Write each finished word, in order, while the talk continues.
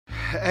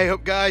Hey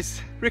up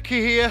guys,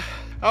 Ricky here,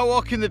 out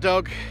walking the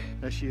dog.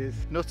 There she is,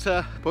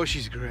 nutter, but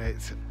she's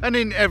great. And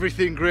in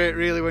everything great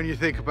really when you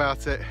think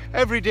about it.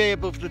 Every day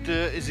above the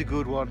dirt is a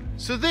good one.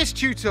 So this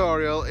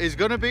tutorial is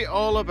going to be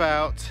all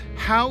about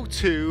how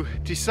to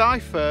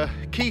decipher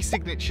key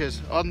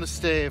signatures on the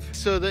stave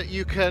so that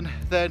you can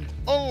then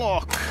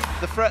unlock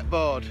the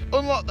fretboard,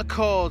 unlock the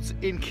chords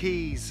in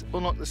keys,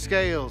 unlock the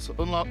scales,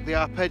 unlock the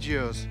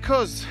arpeggios.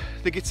 Because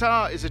the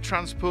guitar is a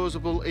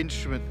transposable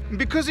instrument. And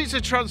because it's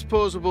a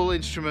transposable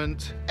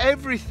instrument,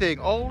 everything,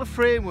 all the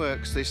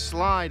frameworks, they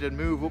slide and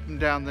move up and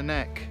down the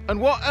neck. And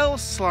what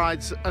else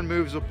slides and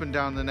moves up and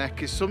down the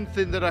neck is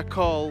something that I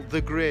call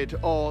the grid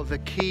or the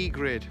key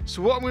grid.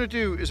 So what I'm going to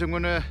do is I'm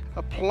going to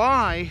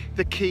apply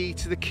the key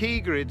to the key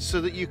grid so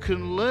that you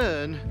can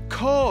learn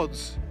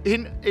chords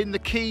in the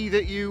key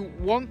that you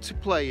want to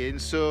play in.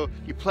 So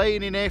you're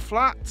playing in A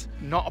flat,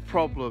 not a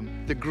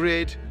problem. The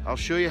grid, I'll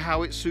show you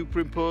how it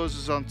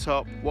superimposes on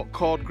top, what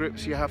chord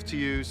grips you have to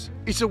use.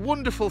 It's a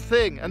wonderful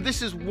thing, and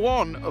this is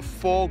one of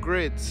 4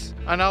 grids,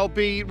 and I'll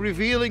be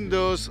revealing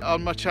those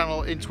on my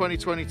channel in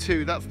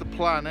 2022. That's the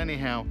plan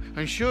anyhow,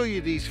 and show you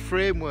these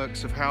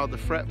frameworks of how the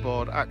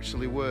fretboard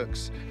actually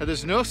works. And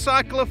there's no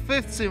cycle of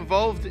fifths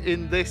involved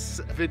in this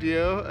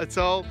video at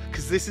all,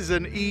 because this is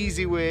an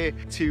easy way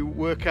to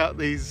work out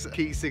these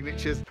key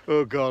signatures.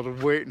 Oh god, I'm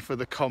waiting for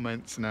the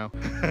comments now.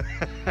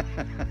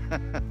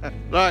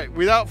 Right,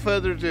 without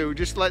further ado,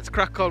 just let's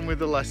crack on with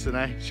the lesson,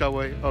 eh? Shall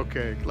we?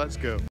 Okay, let's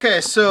go.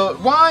 Okay, so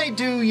why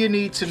do you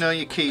need to know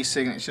your key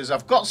signatures?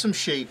 I've got some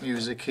sheet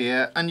music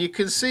here, and you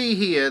can see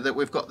here that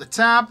we've got the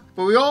tab,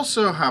 but we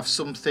also have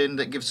something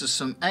that gives us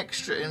some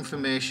extra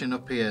information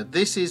up here.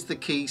 This is the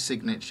key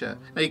signature.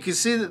 Now you can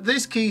see that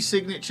this key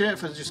signature,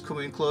 if I just come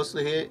in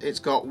closely here, it's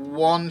got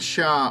 1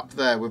 sharp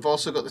there. We've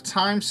also got the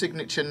time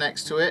signature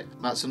next to it.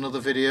 That's another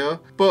video.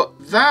 But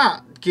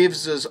that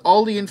gives us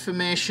all the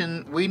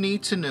information we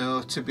need to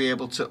know to be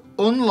able to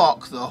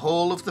unlock the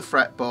whole of the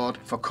fretboard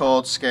for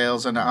chord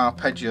scales and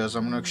arpeggios.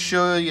 I'm going to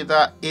show you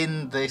that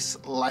in this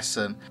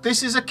lesson.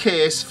 This is a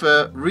case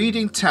for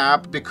reading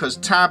tab, because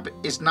tab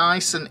is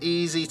nice and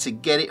easy to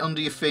get it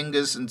under your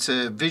fingers and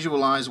to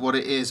visualize what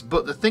it is.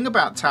 But the thing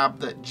about tab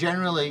that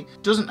generally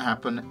doesn't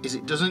happen is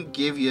it doesn't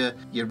give you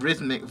your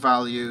rhythmic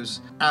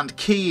values and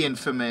key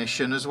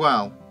information as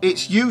well.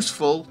 It's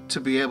useful to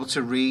be able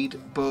to read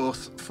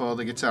both for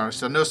the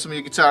guitarist. I know some of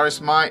you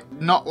guitarists might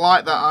not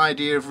like that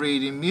idea of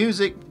reading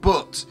music,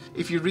 but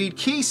if you read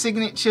key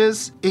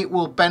signatures, it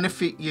will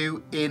benefit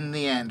you in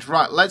the end.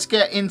 Right, let's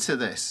get into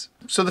this.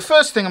 So the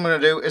first thing I'm going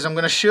to do is I'm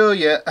going to show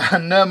you a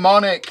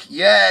mnemonic.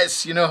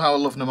 Yes, you know how I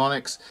love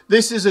mnemonics.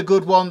 This is a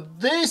good one.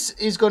 This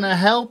is going to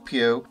help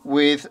you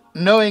with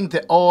knowing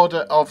the order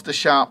of the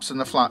sharps and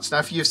the flats. Now,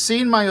 if you've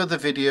seen my other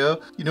video,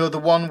 you know the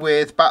one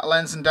with Battle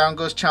Ends and Down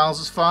Goes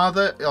Charles's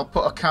Father. I'll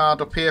put a card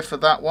up here for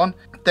that one.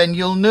 Then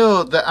you'll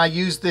know that I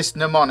use this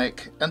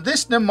mnemonic. And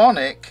this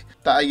mnemonic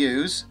that I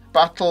use,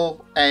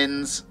 Battle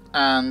Ends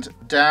and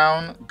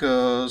Down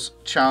Goes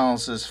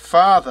Charles's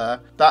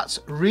Father, that's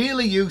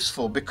really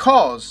useful,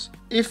 because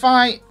if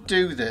I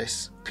do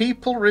this,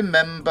 people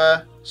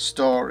remember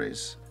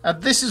stories. And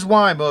this is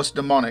why most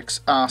mnemonics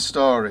are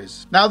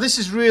stories. Now this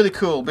is really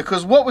cool,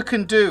 because what we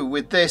can do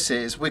with this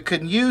is we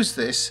can use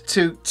this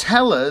to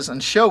tell us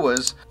and show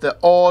us the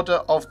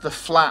order of the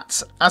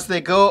flats as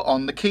they go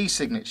on the key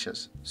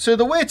signatures. So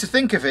the way to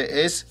think of it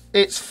is,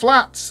 it's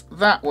flats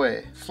that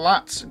way,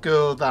 flats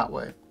go that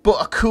way.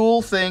 But a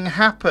cool thing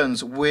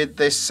happens with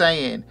this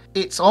saying.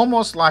 It's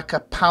almost like a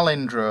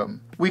palindrome.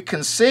 We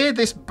can say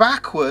this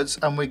backwards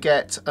and we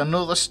get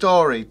another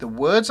story. The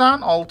words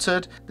aren't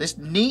altered. This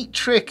neat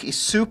trick is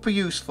super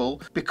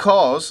useful,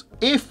 because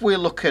if we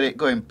look at it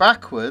going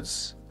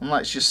backwards, and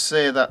let's just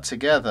say that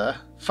together,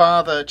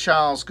 Father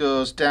Charles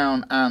goes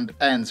down and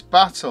ends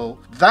battle,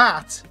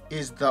 that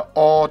is the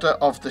order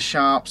of the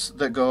sharps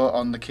that go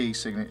on the key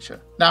signature.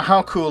 Now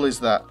how cool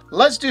is that?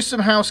 Let's do some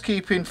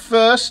housekeeping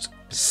first.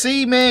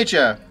 C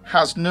major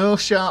has no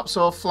sharps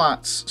or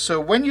flats, so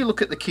when you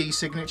look at the key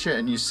signature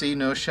and you see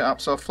no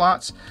sharps or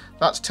flats,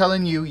 that's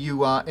telling you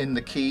you are in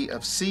the key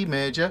of C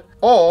major,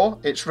 or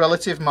it's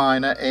relative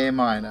minor A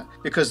minor,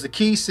 because the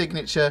key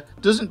signature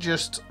doesn't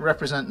just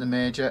represent the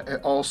major,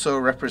 it also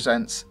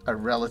represents a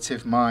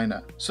relative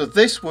minor. So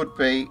this would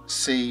be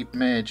C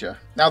major.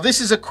 Now this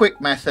is a quick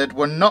method.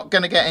 We're not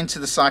going to get into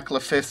the cycle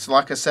of fifths,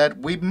 like I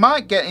said. We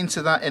might get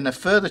into that in a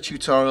further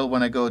tutorial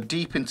when I go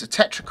deep into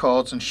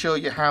tetrachords and show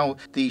you how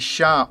these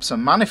sharps are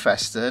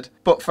manifested.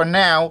 But for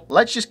now,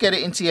 let's just get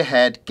it into your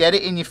head, get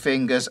it in your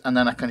fingers, and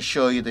then I can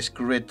show you this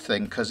grid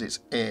thing, because it's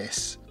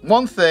ace.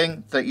 One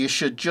thing that you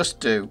should just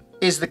do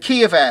is the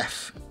key of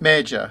F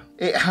major.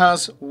 It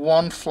has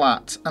 1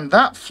 flat, and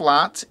that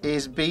flat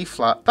is B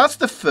flat. That's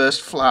the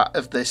first flat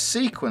of this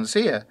sequence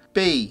here.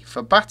 B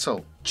for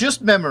battle.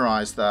 Just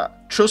memorize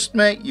that. Trust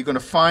me, you're going to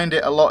find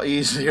it a lot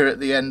easier at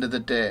the end of the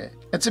day.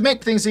 And to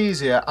make things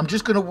easier, I'm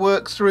just going to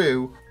work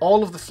through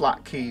all of the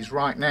flat keys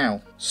right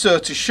now. So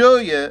to show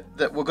you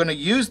that we're going to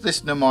use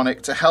this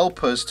mnemonic to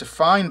help us to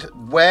find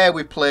where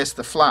we place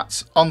the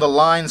flats on the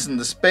lines and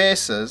the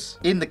spaces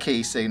in the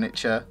key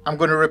signature, I'm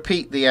going to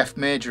repeat the F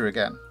major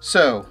again.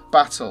 So,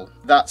 battle,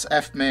 that's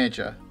F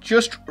major.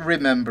 Just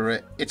remember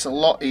it, it's a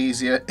lot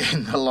easier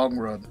in the long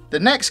run. The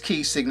next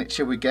key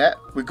signature we get,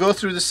 we go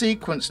through the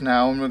sequence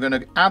now and we're going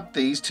to add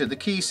these to the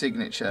key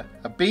signature.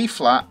 A B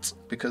flat,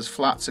 because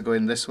flats are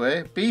going this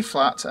way, B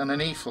flat and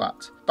an E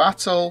flat.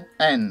 Battle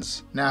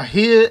ends. Now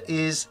here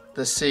is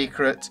the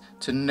secret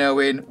to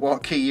knowing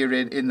what key you're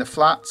in the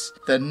flats.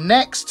 The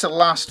next to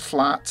last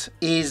flat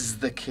is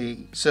the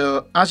key.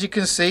 So as you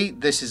can see,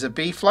 this is a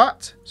B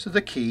flat, so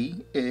the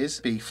key is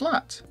B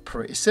flat.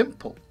 Pretty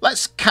simple.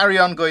 Let's carry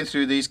on going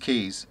through these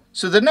keys.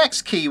 So the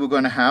next key we're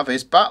going to have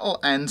is battle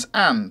ends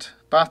and.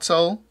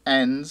 Battle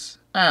ends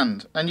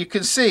and you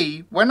can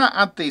see when I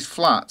add these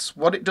flats,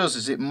 what it does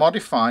is it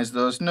modifies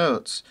those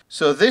notes.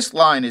 So this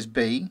line is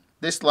B,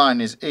 this line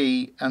is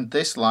E, and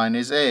this line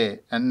is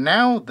A, and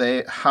now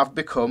they have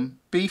become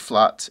B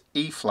flat,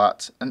 E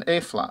flat, and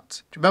A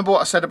flat. Do you remember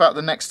what I said about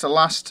the next to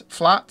last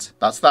flat?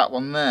 That's that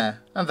one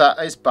there, and that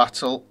is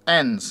battle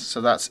ends, so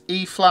that's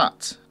E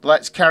flat.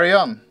 Let's carry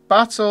on.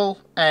 Battle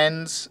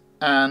ends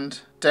and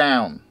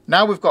down.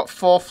 Now we've got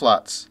 4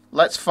 flats.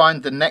 Let's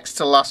find the next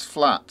to last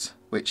flat,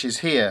 which is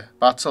here.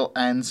 Battle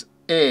ends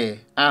A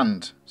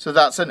and. So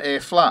that's an A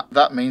flat.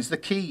 That means the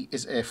key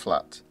is A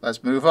flat.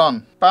 Let's move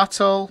on.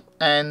 Battle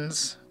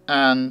ends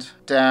and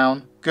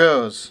down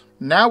goes.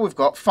 Now we've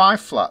got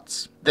 5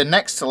 flats. The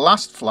next to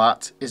last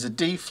flat is a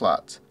D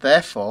flat.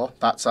 Therefore,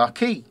 that's our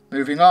key.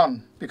 Moving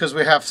on, because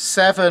we have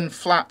 7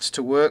 flats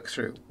to work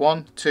through.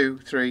 1, 2,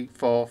 3,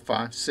 4,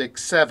 5,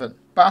 6, 7.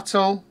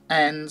 Battle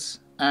ends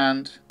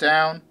and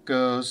down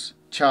goes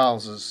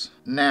Charles's.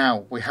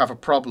 Now we have a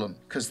problem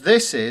because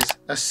this is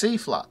a C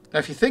flat. Now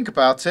if you think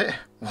about it,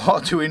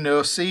 what do we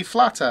know C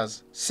flat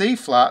as? C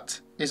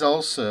flat is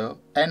also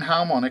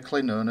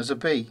enharmonically known as a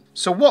B.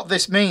 So what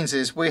this means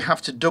is we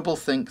have to double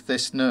think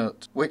this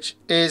note, which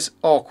is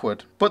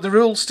awkward. But the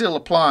rule still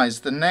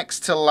applies. The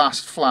next to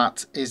last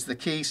flat is the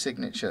key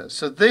signature.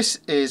 So this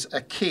is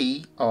a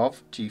key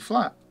of G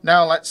flat.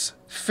 Now let's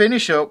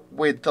finish up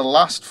with the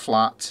last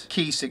flat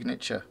key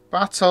signature.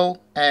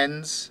 Battle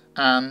ends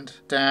and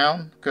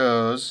down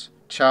goes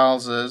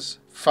Charles's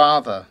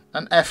father.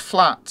 An F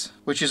flat,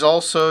 which is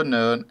also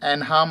known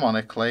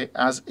enharmonically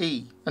as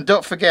E. And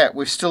don't forget,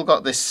 we've still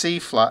got this C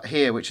flat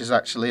here, which is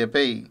actually a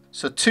B.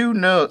 So 2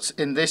 notes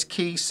in this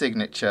key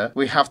signature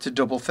we have to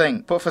double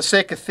think. But for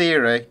sake of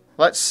theory,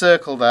 let's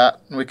circle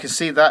that and we can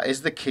see that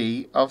is the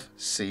key of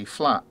C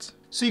flat.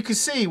 So you can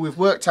see we've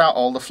worked out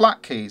all the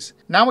flat keys.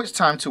 Now it's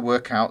time to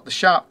work out the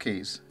sharp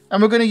keys.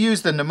 And we're going to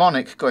use the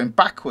mnemonic going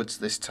backwards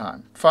this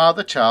time.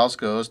 Father Charles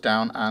goes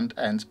down and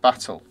ends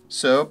battle.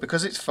 So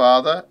because it's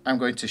father, I'm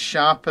going to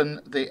sharpen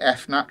the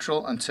F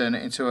natural and turn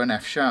it into an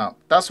F sharp.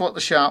 That's what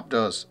the sharp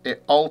does.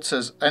 It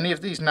alters any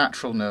of these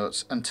natural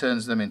notes and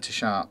turns them into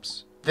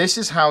sharps. This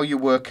is how you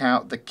work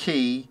out the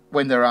key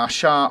when there are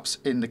sharps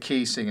in the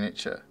key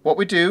signature. What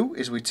we do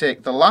is we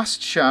take the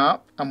last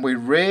sharp and we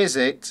raise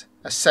it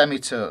a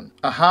semitone,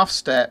 a half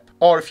step,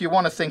 or if you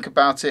want to think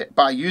about it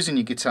by using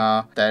your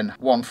guitar, then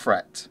 1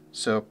 fret.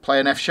 So play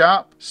an F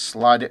sharp,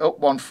 slide it up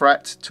 1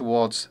 fret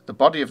towards the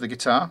body of the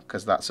guitar,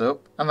 because that's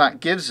up, and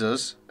that gives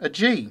us a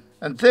G.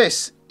 And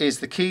this is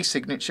the key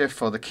signature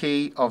for the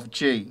key of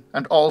G,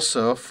 and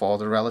also for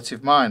the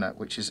relative minor,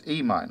 which is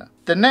E minor.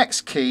 The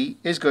next key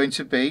is going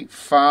to be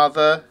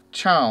Father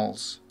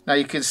Charles. Now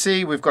you can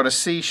see we've got a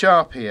C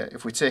sharp here.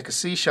 If we take a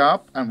C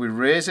sharp and we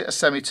raise it a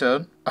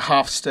semitone, a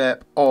half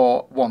step,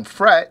 or 1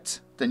 fret,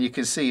 then you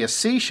can see a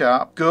C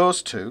sharp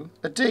goes to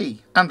a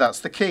D, and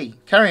that's the key.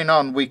 Carrying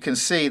on, we can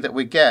see that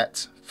we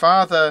get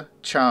Father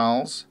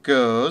Charles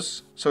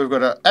goes, so we've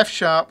got a F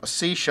sharp, a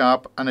C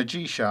sharp, and a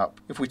G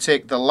sharp. If we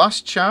take the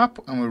last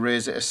sharp and we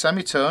raise it a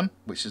semitone,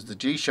 which is the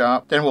G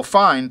sharp, then we'll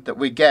find that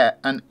we get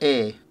an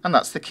A, and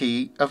that's the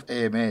key of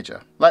A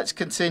major. Let's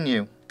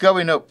continue.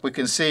 Going up, we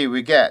can see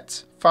we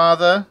get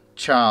Father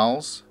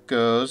Charles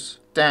goes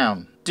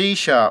down. D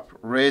sharp,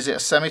 raise it a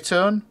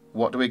semitone.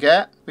 What do we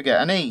get? We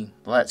get an E.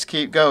 Let's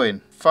keep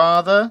going.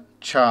 Father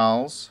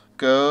Charles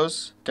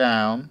goes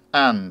down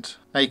and.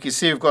 Now you can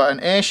see we've got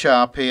an A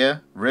sharp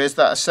here. Raise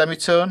that a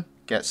semitone.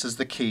 Gets us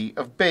the key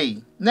of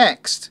B.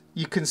 Next,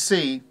 you can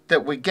see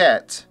that we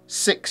get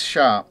 6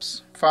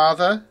 sharps.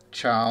 Father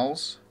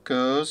Charles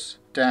goes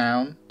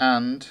down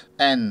and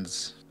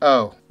ends.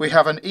 Oh, we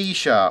have an E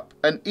sharp.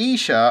 An E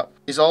sharp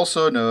is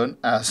also known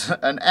as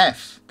an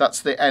F.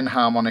 That's the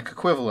enharmonic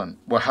equivalent.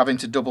 We're having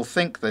to double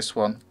think this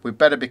one. We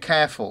better be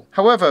careful.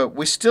 However,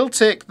 we still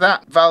take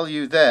that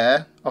value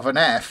there of an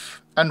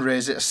F and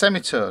raise it a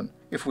semitone.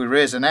 If we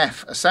raise an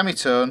F a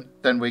semitone,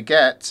 then we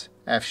get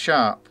F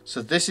sharp.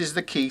 So this is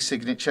the key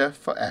signature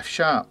for F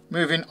sharp.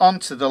 Moving on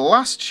to the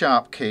last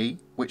sharp key,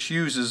 which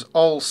uses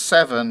all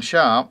 7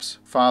 sharps,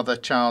 Father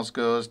Charles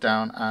goes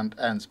down and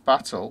ends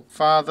battle,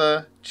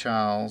 Father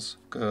Charles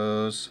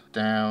goes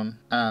down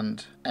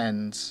and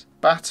ends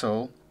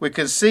battle, we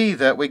can see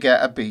that we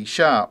get a B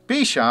sharp.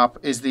 B sharp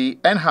is the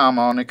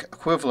enharmonic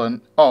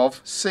equivalent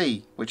of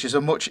C, which is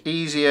a much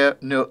easier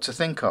note to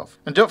think of.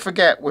 And don't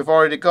forget, we've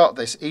already got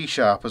this E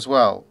sharp as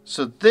well.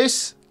 So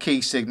this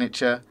key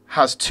signature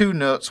has 2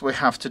 notes we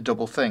have to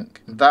double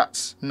think.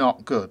 That's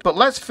not good. But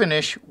let's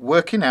finish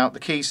working out the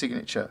key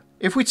signature.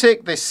 If we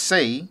take this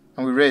C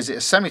and we raise it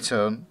a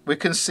semitone, we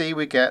can see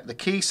we get the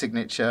key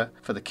signature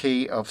for the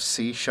key of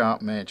C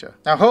sharp major.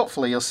 Now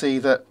hopefully you'll see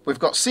that we've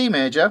got C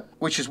major,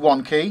 which is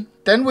 1 key,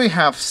 then we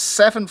have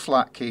 7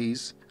 flat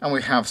keys, and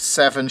we have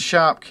 7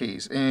 sharp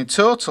keys. And in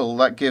total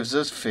that gives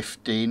us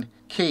 15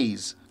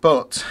 keys.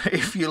 But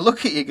if you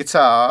look at your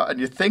guitar and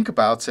you think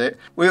about it,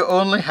 we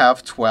only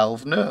have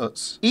 12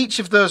 notes. Each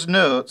of those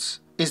notes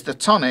is the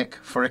tonic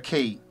for a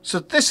key. So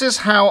this is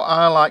how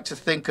I like to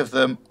think of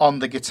them on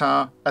the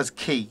guitar, as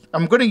key.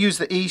 I'm going to use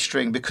the E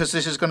string because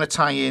this is going to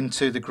tie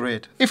into the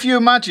grid. If you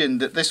imagine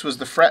that this was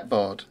the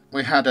fretboard,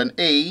 we had an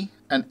E,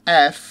 an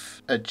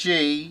F, a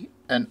G,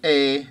 an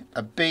A,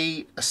 a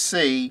B, a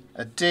C,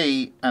 a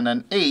D, and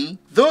an E.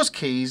 Those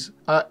keys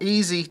are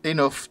easy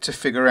enough to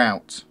figure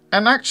out.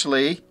 And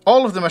actually,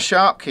 all of them are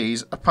sharp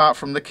keys apart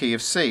from the key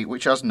of C,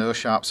 which has no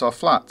sharps or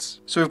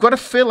flats. So we've got to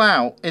fill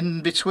out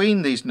in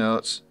between these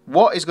notes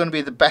what is going to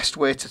be the best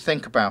way to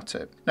think about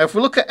it. Now, if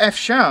we look at F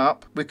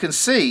sharp, we can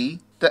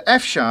see that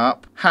F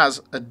sharp has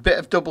a bit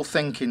of double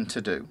thinking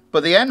to do.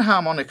 But the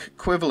enharmonic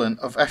equivalent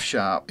of F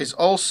sharp is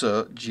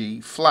also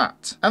G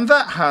flat. And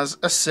that has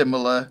a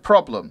similar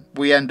problem.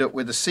 We end up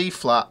with a C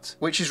flat,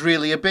 which is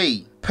really a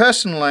B.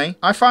 Personally,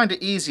 I find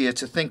it easier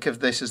to think of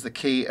this as the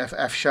key of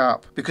F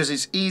sharp because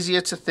it's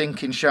easier to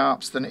think in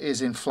sharps than it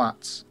is in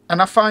flats.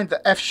 And I find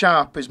that F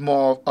sharp is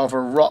more of a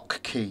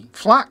rock key.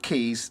 Flat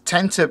keys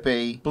tend to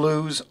be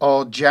blues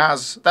or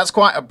jazz. That's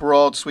quite a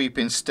broad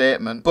sweeping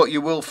statement, but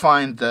you will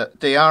find that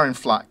they are in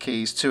flat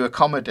keys to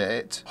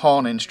accommodate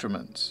horn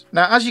instruments.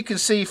 Now, as you can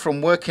see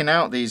from working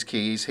out these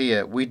keys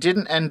here, we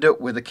didn't end up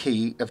with a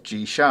key of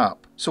G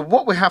sharp. So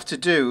what we have to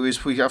do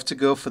is we have to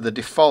go for the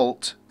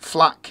default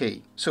flat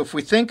key. So if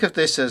we think of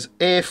this as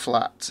A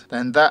flat,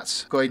 then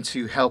that's going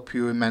to help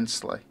you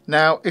immensely.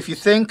 Now, if you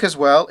think as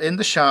well in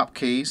the sharp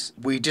keys,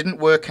 we didn't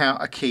work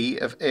out a key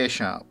of A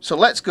sharp. So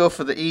let's go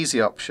for the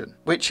easy option,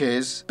 which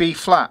is B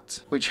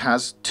flat, which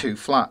has 2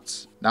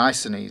 flats.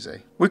 Nice and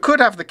easy. We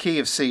could have the key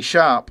of C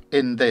sharp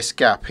in this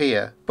gap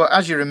here, but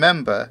as you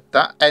remember,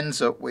 that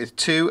ends up with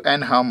 2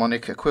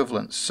 enharmonic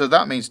equivalents. So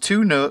that means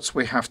 2 notes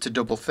we have to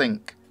double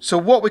think. So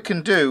what we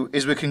can do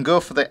is we can go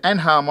for the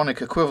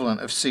enharmonic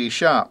equivalent of C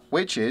sharp,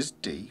 which is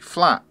D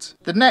flat.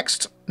 The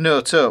next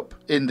note up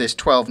in this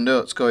 12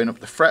 notes going up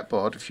the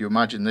fretboard, if you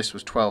imagine this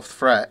was 12th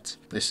fret,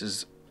 this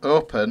is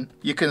open,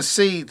 you can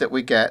see that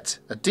we get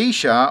a D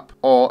sharp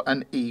or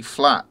an E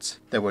flat.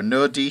 There were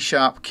no D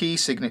sharp key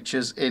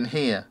signatures in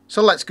here.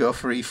 So let's go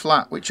for E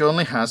flat, which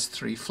only has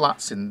 3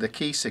 flats in the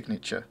key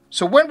signature.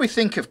 So when we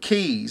think of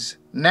keys,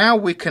 now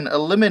we can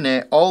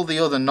eliminate all the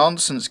other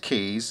nonsense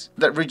keys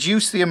that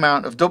reduce the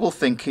amount of double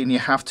thinking you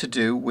have to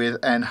do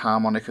with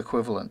enharmonic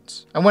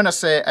equivalents. And when I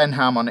say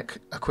enharmonic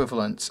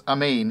equivalents, I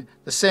mean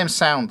the same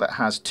sound that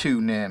has 2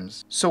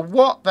 names. So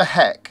what the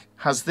heck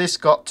has this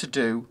got to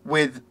do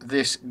with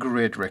this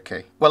grid,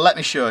 Ricky? Well, let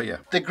me show you.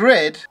 The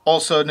grid,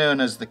 also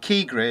known as the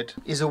key grid,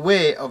 is a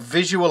way of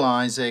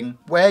visualizing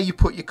where you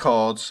put your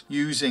chords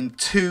using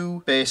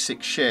 2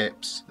 basic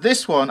shapes.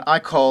 This one I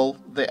call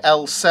the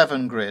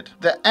L7 grid.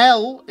 The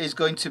L is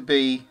going to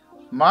be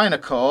minor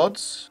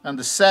chords and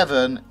the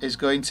 7 is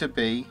going to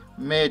be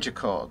major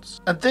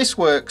chords. And this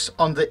works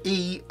on the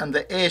E and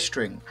the A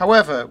string.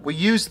 However, we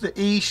use the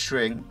E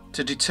string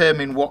to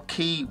determine what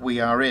key we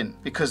are in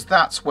because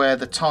that's where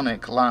the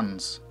tonic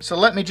lands. So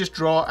let me just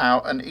draw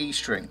out an E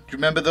string. Do you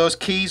remember those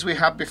keys we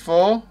had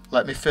before?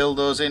 Let me fill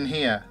those in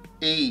here.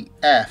 E,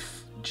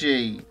 F,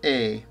 G,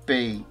 A,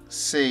 B,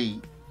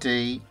 C,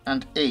 D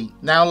and E.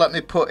 Now let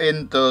me put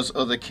in those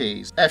other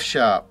keys. F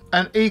sharp,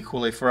 and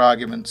equally for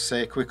argument's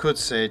sake we could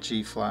say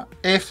G flat.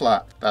 A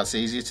flat, that's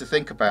easier to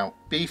think about.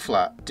 B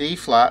flat, D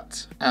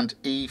flat and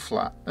E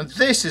flat. And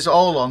this is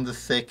all on the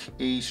thick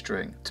E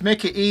string. To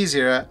make it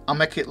easier, I'll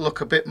make it look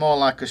a bit more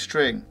like a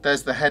string.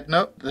 There's the head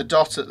note, the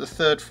dot at the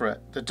 3rd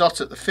fret, the dot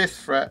at the 5th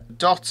fret, the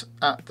dot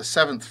at the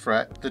 7th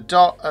fret, the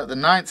dot at the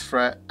 9th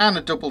fret and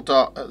a double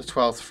dot at the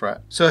 12th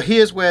fret. So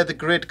here's where the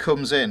grid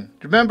comes in.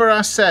 Remember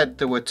I said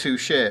there were 2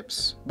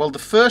 shapes? Well, the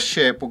first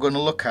shape we're going to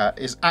look at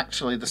is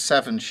actually the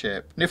 7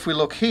 shape. And if we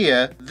look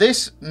here,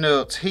 this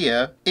note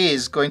here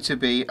is going to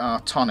be our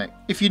tonic.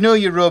 If you know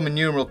your Roman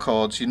numeral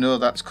chords, you know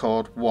that's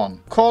chord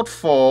 1. Chord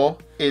 4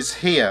 is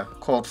here.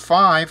 Chord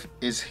 5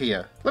 is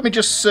here. Let me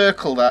just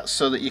circle that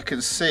so that you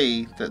can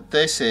see that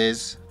this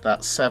is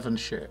that 7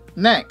 shape.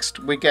 Next,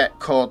 we get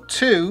chord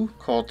 2,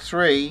 chord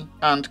 3,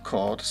 and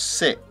chord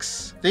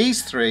 6.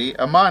 These 3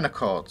 are minor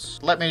chords.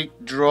 Let me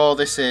draw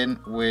this in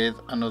with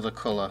another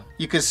colour.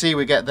 You can see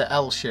we get the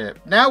L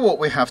shape. Now what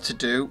we have to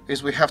do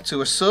is we have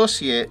to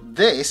associate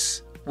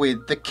this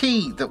with the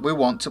key that we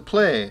want to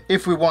play.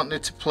 If we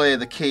wanted to play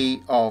the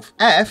key of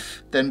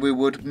F, then we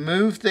would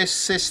move this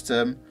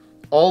system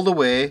all the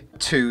way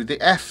to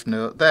the F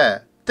note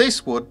there.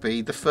 This would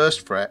be the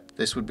 1st fret,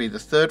 this would be the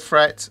 3rd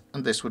fret,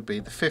 and this would be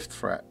the 5th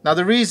fret. Now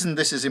the reason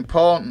this is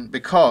important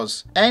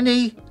because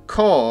any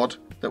chord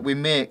that we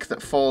make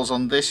that falls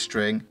on this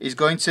string is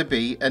going to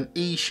be an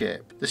E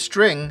shape. The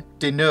string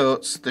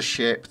denotes the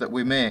shape that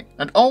we make.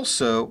 And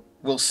also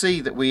we'll see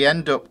that we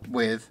end up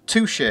with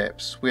 2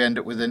 shapes. We end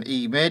up with an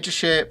E major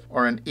shape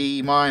or an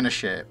E minor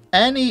shape.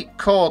 Any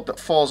chord that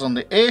falls on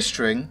the A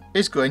string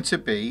is going to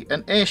be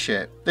an A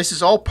shape. This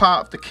is all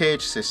part of the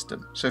cage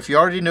system. So if you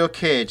already know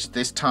cage,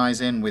 this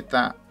ties in with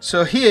that.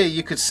 So here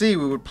you could see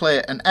we would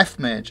play an F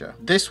major.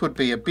 This would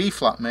be a B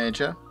flat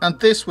major, and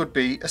this would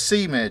be a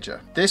C major.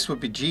 This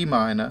would be G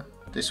minor,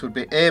 this would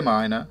be A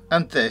minor,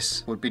 and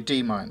this would be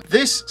D minor.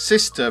 This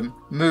system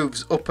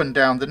moves up and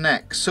down the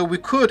neck, so we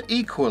could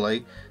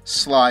equally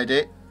slide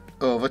it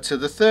over to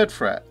the 3rd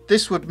fret.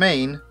 This would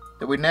mean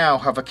that we now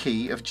have a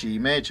key of G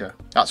major.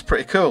 That's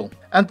pretty cool.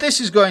 And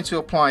this is going to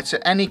apply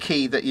to any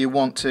key that you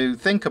want to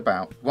think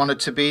about. Want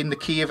it to be in the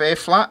key of A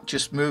flat?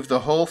 Just move the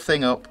whole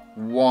thing up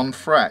 1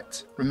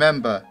 fret.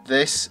 Remember,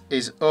 this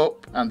is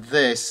up and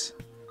this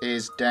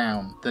is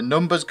down. The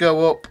numbers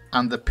go up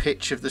and the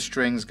pitch of the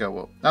strings go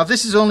up. Now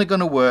this is only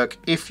going to work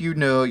if you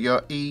know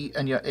your E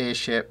and your A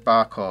shape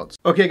bar chords.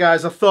 Okay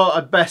guys, I thought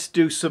I'd best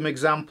do some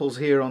examples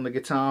here on the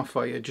guitar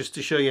for you just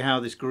to show you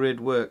how this grid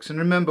works. And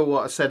remember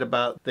what I said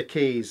about the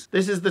keys.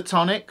 This is the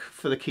tonic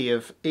for the key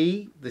of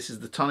E. This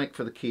is the tonic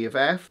for the key of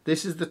F.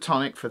 This is the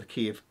tonic for the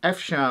key of F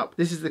sharp.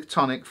 This is the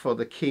tonic for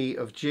the key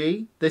of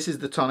G. This is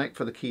the tonic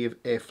for the key of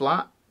A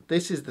flat.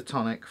 This is the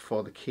tonic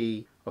for the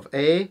key of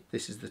A.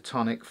 This is the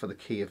tonic for the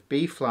key of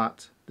B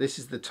flat. This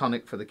is the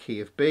tonic for the key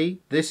of B.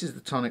 This is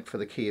the tonic for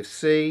the key of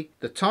C.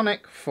 The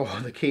tonic for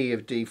the key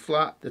of D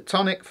flat. The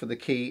tonic for the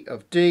key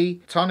of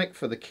D. Tonic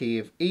for the key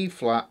of E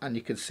flat. And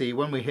you can see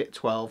when we hit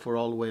 12, we're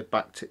all the way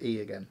back to E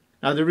again.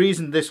 Now the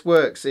reason this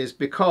works is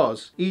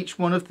because each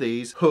one of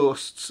these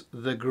hosts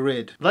the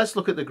grid. Let's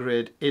look at the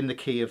grid in the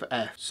key of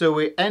F. So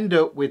we end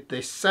up with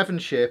this 7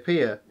 shape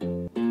here.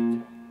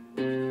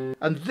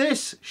 And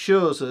this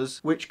shows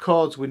us which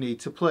chords we need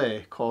to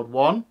play. Chord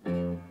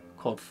 1,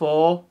 chord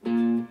 4,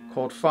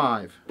 chord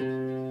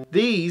 5.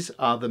 These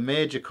are the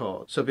major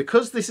chords. So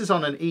because this is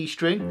on an E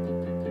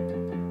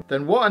string,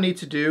 then what I need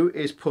to do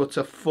is put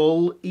a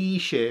full E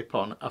shape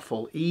on, a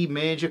full E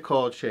major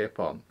chord shape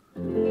on.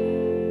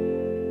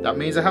 That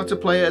means I have to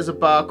play it as a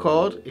bar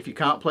chord. If you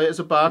can't play it as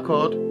a bar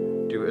chord,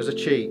 do it as a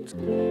cheat.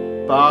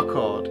 Bar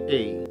chord,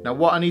 E. Now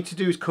what I need to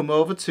do is come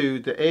over to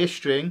the A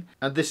string,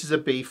 and this is a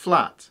B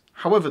flat.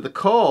 However, the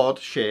chord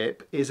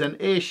shape is an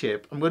A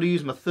shape. I'm going to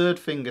use my 3rd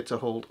finger to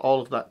hold all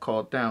of that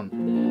chord down.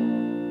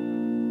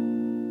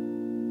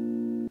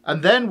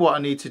 And then what I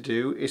need to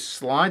do is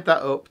slide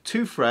that up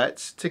 2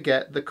 frets to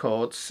get the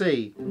chord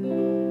C.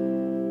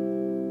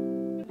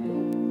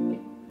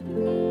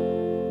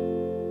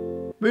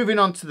 Moving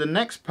on to the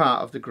next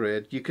part of the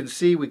grid, you can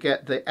see we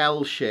get the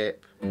L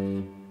shape.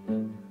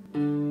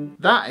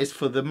 That is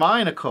for the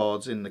minor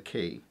chords in the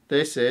key.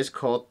 This is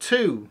chord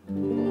 2.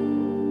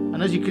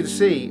 And as you can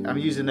see, I'm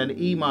using an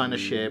E minor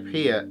shape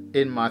here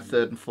in my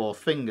 3rd and 4th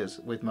fingers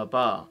with my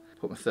bar.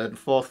 Put my 3rd and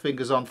 4th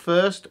fingers on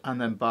first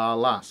and then bar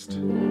last.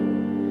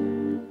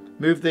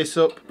 Move this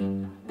up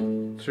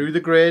through the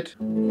grid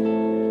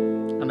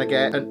and I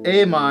get an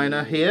A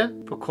minor here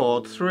for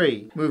chord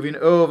 3. Moving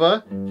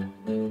over,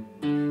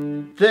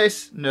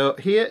 this note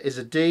here is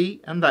a D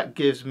and that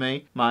gives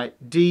me my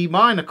D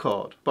minor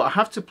chord. But I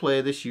have to play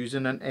this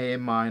using an A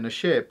minor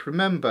shape.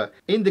 Remember,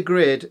 in the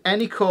grid,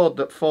 any chord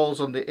that falls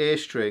on the A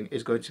string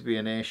is going to be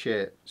an A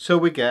shape. So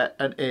we get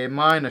an A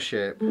minor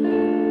shape.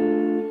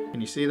 Can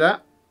you see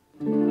that?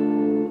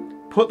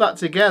 Put that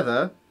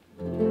together.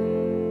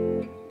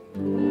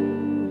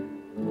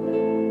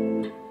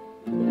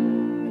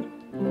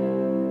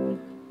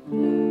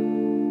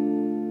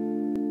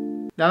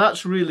 Now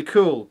that's really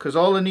cool because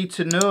all I need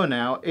to know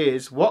now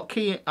is what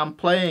key I'm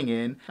playing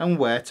in and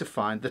where to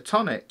find the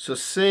tonic. So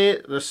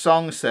say the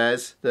song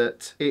says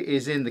that it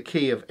is in the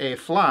key of A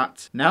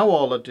flat. Now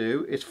all I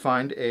do is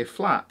find A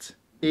flat.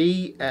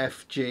 E,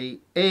 F,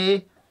 G,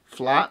 A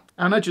flat,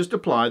 and I just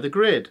apply the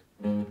grid.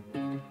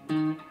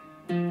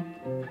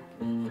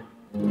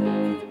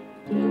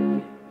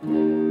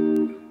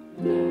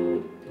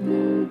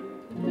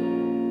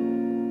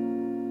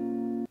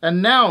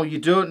 And now you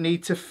don't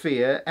need to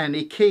fear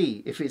any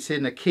key if it's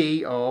in a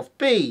key of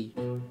B.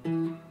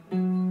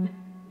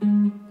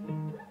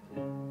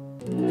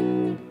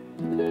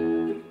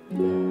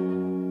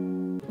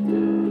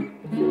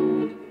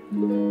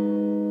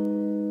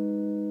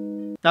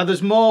 Now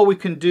there's more we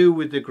can do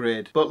with the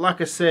grid, but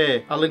like I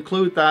say, I'll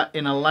include that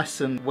in a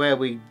lesson where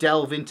we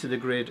delve into the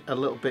grid a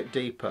little bit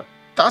deeper.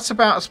 That's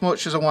about as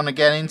much as I want to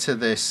get into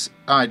this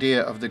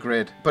idea of the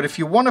grid. But if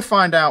you want to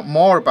find out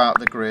more about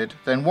the grid,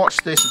 then watch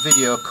this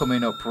video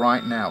coming up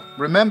right now.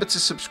 Remember to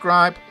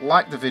subscribe,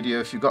 like the video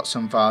if you got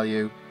some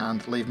value,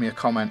 and leave me a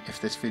comment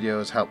if this video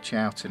has helped you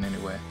out in any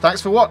way.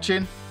 Thanks for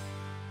watching.